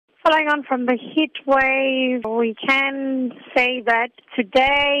Following on from the heat wave, we can say that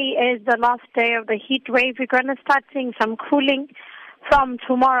today is the last day of the heat wave. We're going to start seeing some cooling from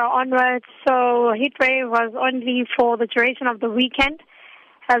tomorrow onwards. So heat wave was only for the duration of the weekend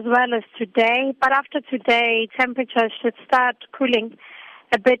as well as today. But after today, temperatures should start cooling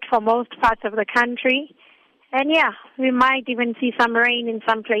a bit for most parts of the country. And we might even see some rain in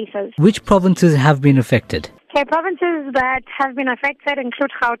some places. Which provinces have been affected? Okay, provinces that have been affected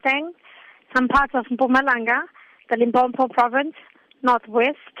include Gauteng, some parts of Mpumalanga, the Limpopo province,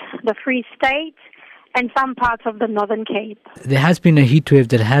 Northwest, the Free State, and some parts of the Northern Cape. There has been a heat wave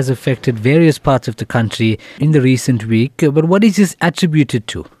that has affected various parts of the country in the recent week, but what is this attributed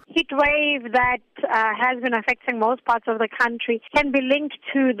to? Heat wave that has been affecting most parts of the country can be linked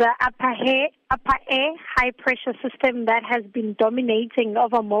to the upper air high pressure system that has been dominating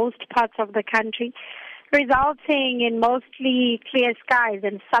over most parts of the country, resulting in mostly clear skies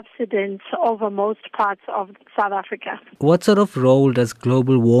and subsidence over most parts of South Africa. What sort of role does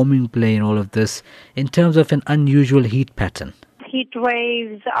global warming play in all of this in terms of an unusual heat pattern? Heat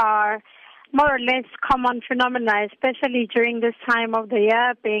waves are more or less common phenomena, especially during this time of the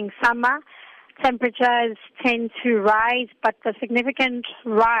year, being summer. Temperatures tend to rise, but the significant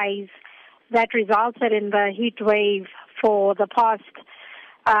rise that resulted in the heat wave for the past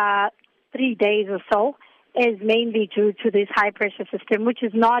 3 days or so is mainly due to this high pressure system, which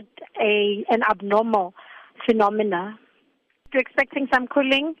is not an abnormal phenomena. We're expecting some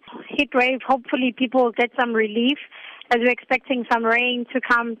cooling, heat wave. Hopefully people will get some relief as we're expecting some rain to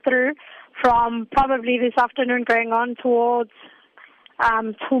come through from probably this afternoon going on towards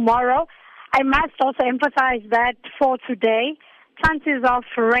tomorrow. I must also emphasize that for today, chances of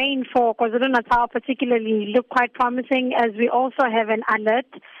rain for KwaZulu-Natal particularly look quite promising, as we also have an alert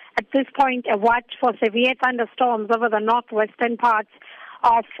at this point, a watch for severe thunderstorms over the northwestern parts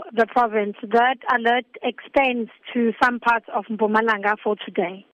of the province. That alert extends to some parts of Mpumalanga for today.